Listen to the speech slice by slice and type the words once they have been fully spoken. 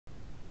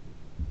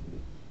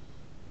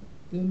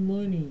Good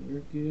morning or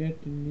good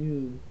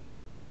afternoon.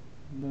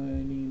 My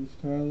name is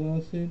Carl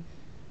Lawson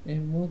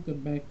and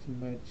welcome back to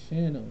my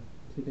channel.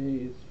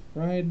 Today is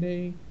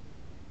Friday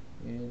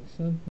and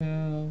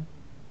somehow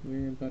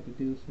we're about to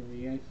do some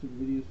reaction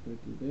videos for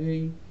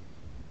today.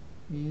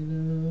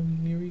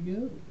 And here we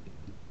go.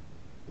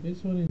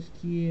 This one is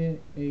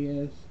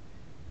TAS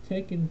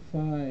Tekken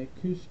 5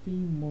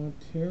 Christie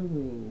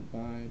Monteiro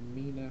by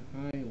Mina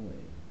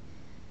Highway.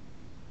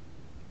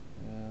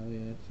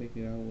 Yeah, check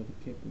it out what the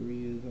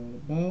Kippery is all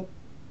about.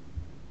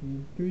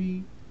 In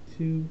 3,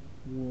 2,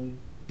 1,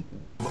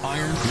 go.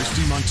 Iron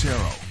Christie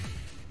Monteiro.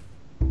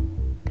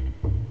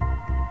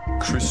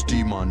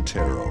 Christie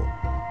Monteiro,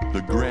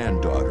 the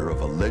granddaughter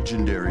of a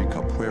legendary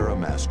capoeira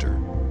master.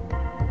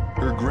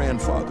 Her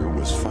grandfather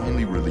was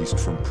finally released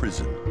from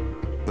prison,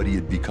 but he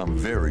had become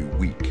very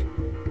weak.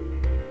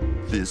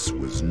 This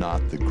was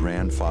not the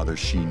grandfather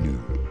she knew.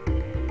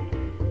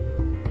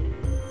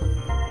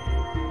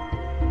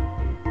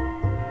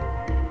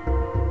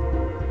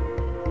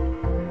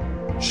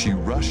 She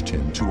rushed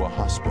him to a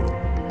hospital.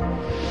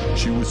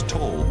 She was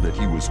told that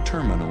he was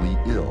terminally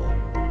ill,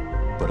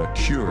 but a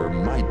cure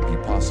might be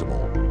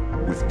possible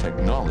with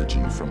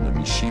technology from the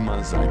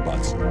Mishima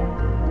Zaibatsu.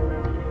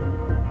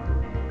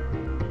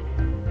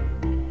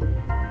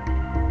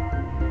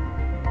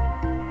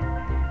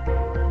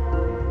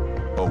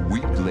 A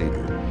week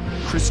later,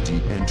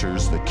 Christie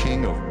enters the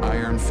King of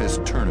Iron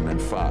Fist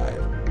Tournament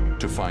 5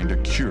 to find a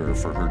cure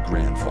for her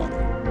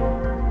grandfather.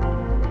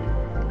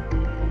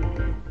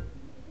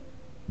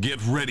 Get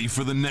ready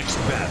for the next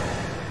battle.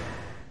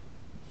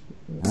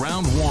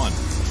 Round 1.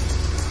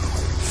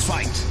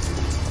 Fight.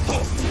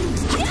 Oh,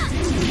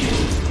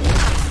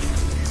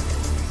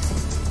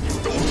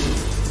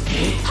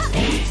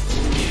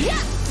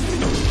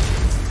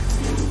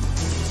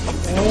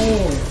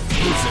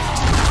 perfect.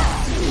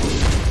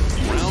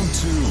 Round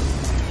 2.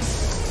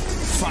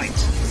 Fight.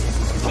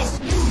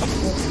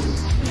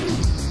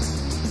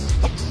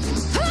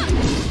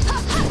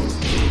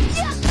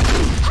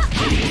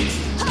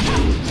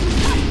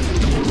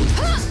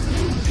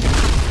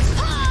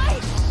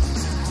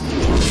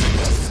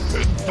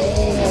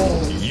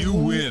 You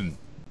win.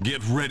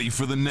 Get ready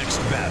for the next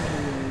battle.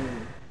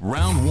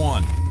 Round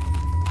 1.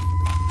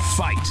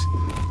 Fight.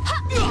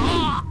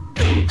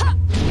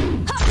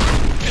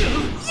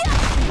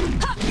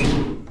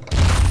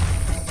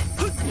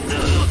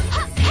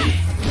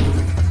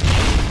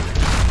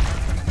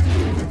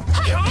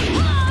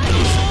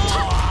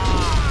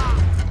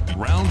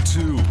 Round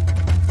 2.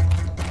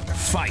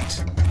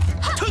 Fight.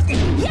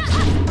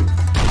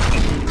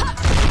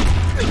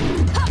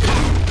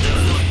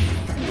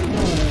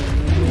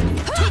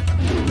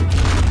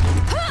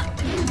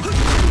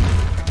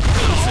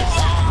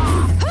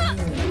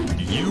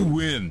 You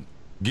win.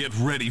 Get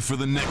ready for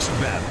the next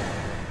battle.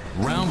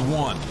 Round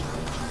 1.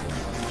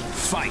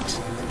 Fight.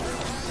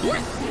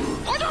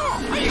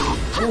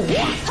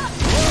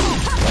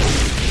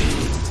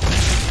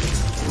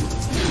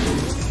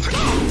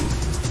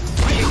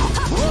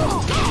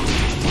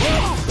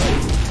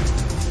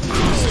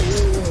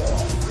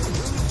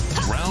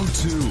 Round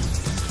 2.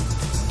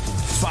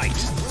 Fight.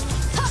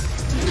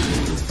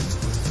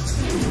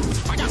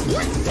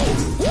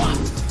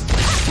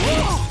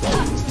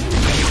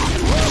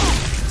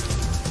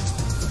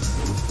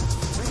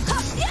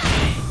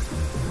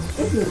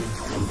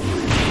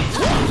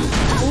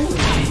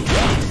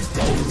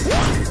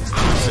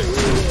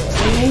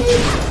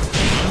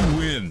 You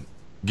win.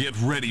 Get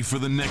ready for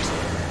the next.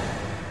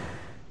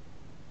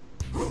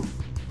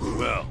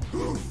 Well,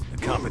 the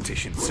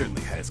competition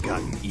certainly has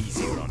gotten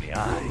easier on the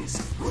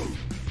eyes.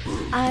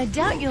 I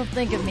doubt you'll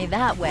think of me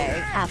that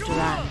way after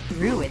I'm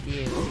through with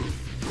you.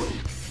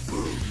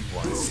 You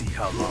want to see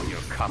how long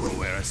your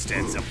capoeira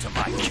stands up to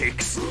my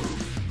kicks?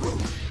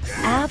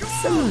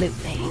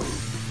 Absolutely.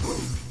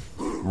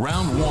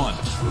 Round 1.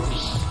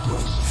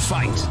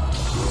 Fight.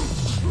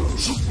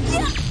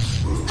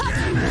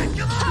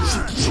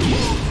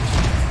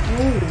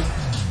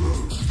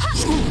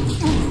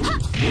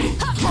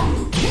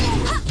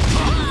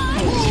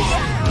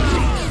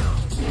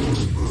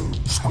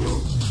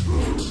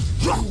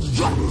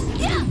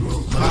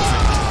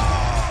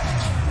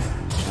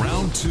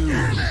 Round 2.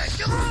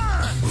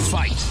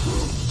 Fight.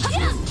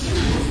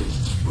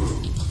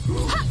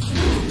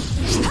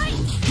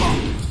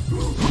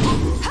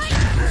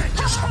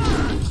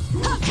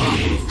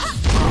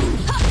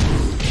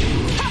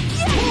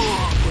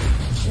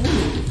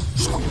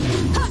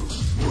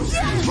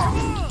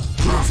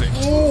 Perfect.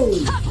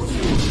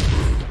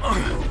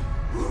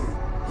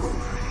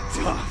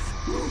 Tough.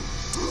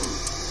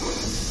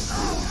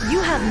 You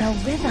have no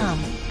rhythm.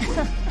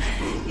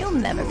 You'll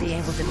never be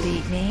able to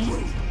beat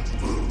me.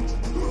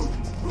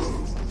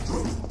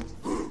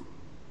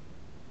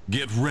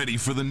 Get ready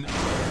for the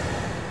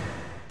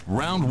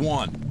round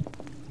 1.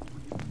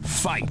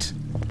 Fight.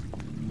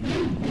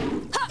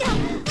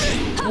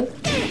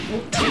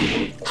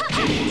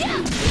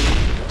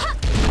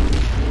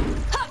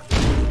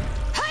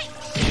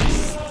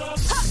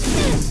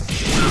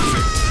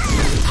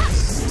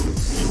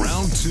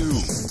 Round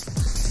 2.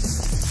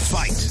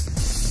 Fight!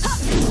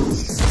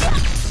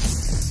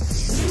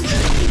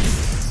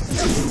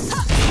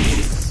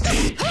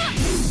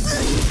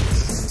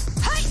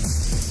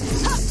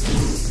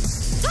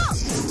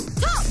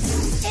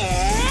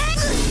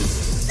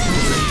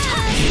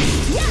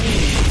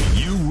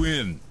 You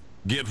win.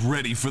 Get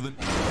ready for the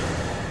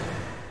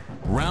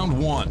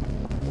round 1.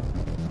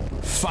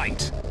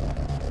 Fight!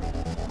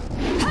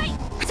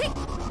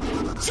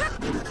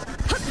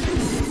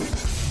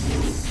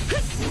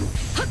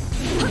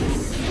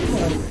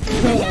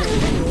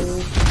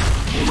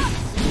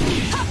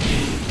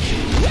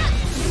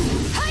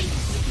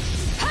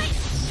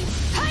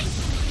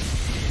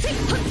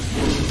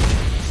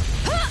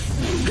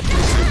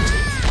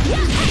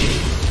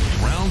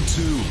 Round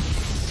 2.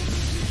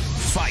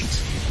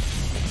 Fight!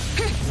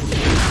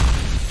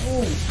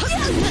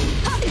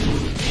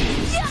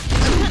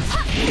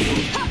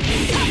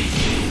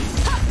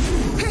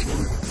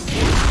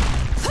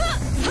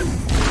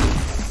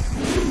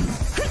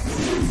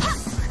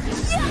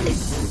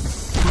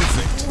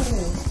 Perfect.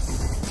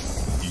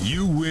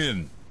 You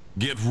win.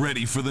 Get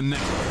ready for the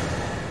next.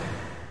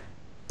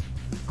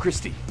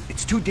 Christie,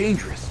 it's too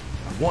dangerous.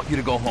 I want you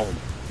to go home.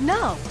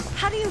 No.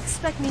 How do you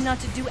expect me not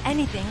to do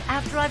anything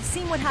after I've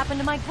seen what happened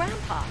to my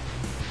grandpa?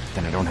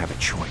 Then I don't have a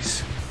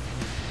choice.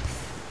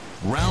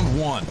 Round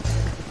 1.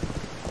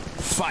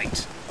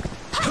 Fight!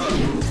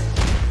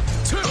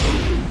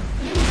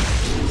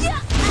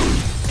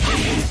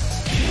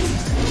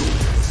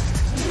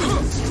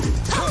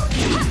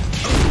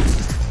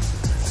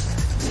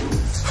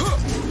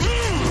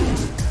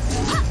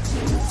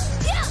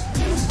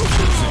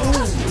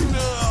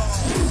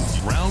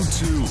 Round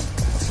 2.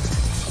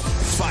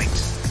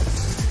 Fight!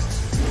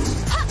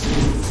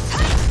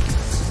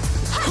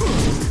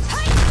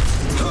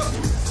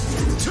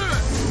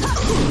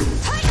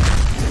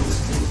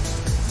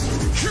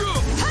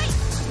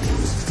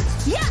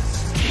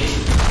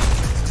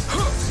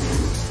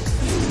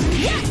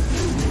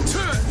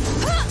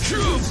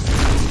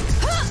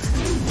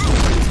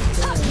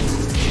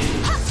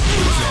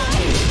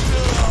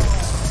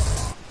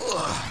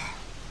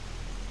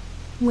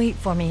 Wait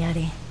for me,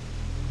 Eddie.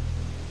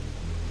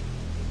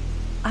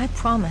 I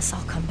promise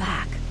I'll come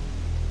back.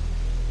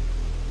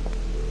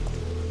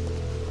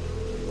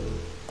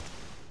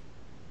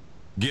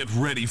 Get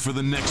ready for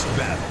the next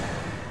battle.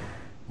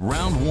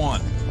 Round 1.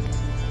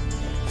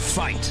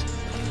 Fight!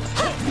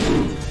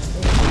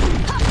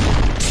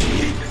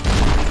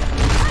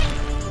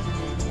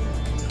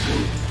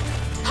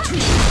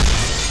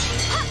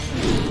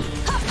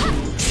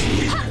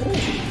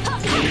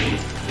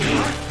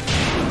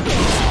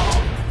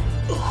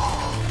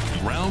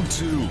 Round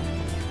 2.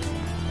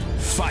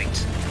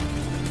 Fight!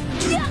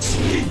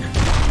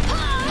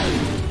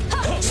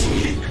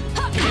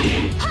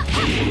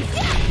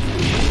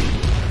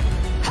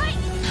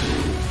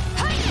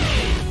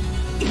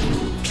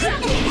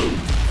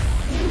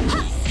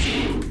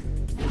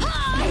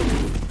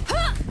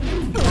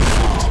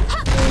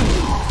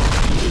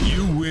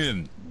 You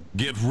win.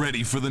 Get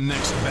ready for the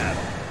next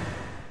battle.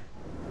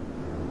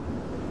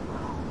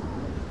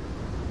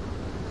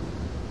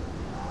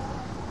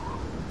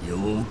よ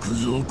く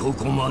ぞこ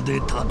こまで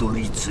たど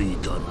り着い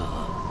たな。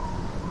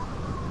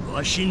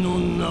わしの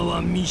名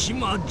は三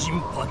島陣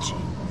八。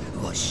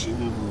わ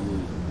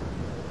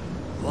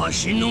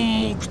しの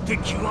目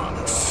的は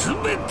全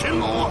て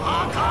の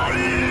破壊。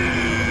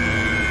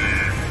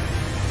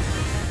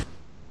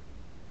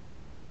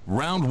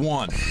Round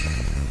 1.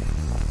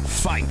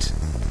 Fight!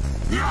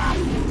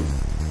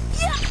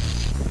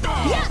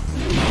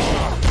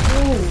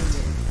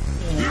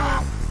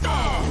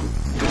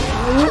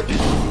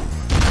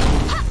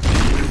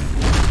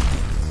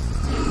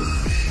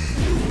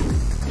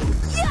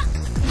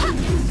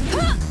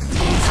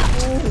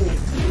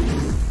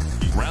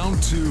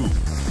 Round 2.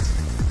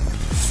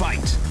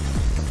 Fight!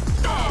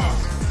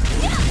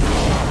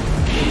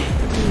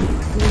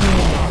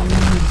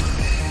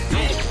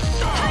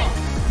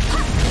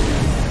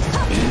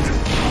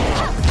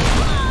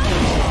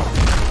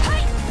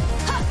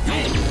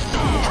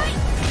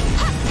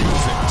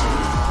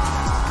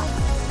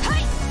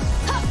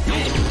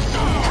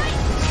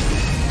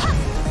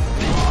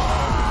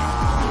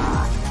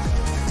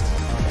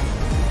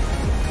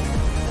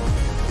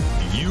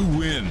 You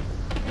win.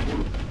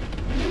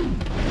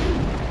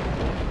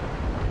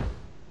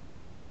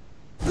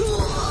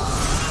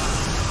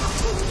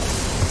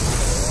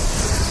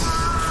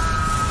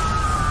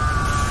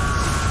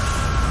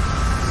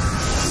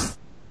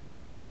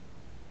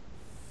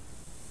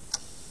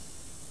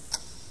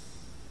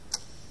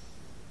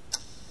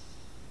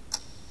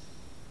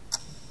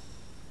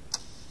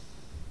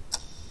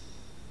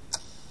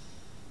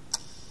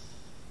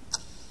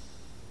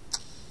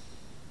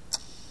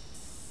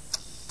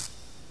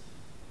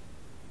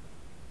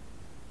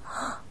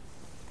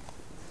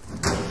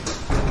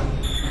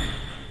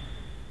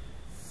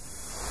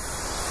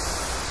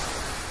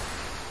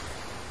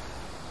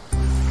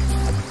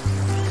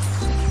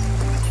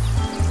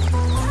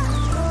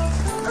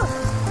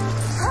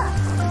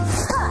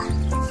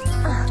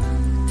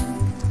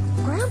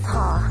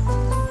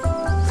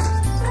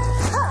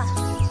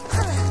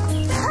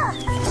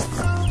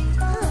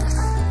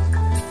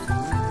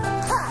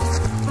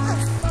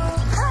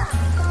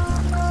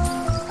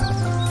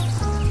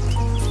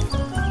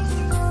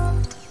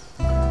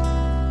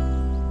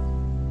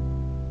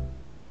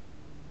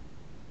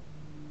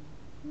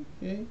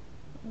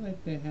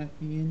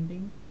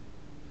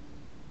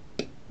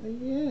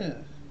 Yeah,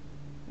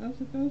 that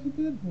was a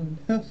good one.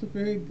 That was a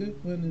very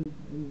good one.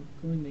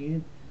 Going to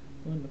end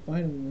on the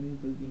final one,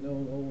 but you know,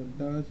 Owen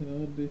Dodge and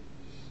all this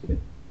shit.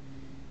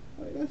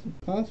 Like, that's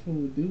impossible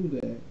to do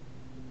that.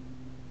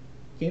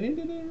 Can it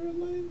do that in real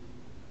life?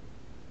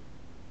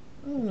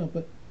 I don't know,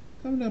 but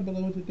comment down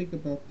below what you think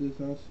about this.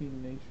 I'll see you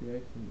in the next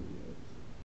reaction video.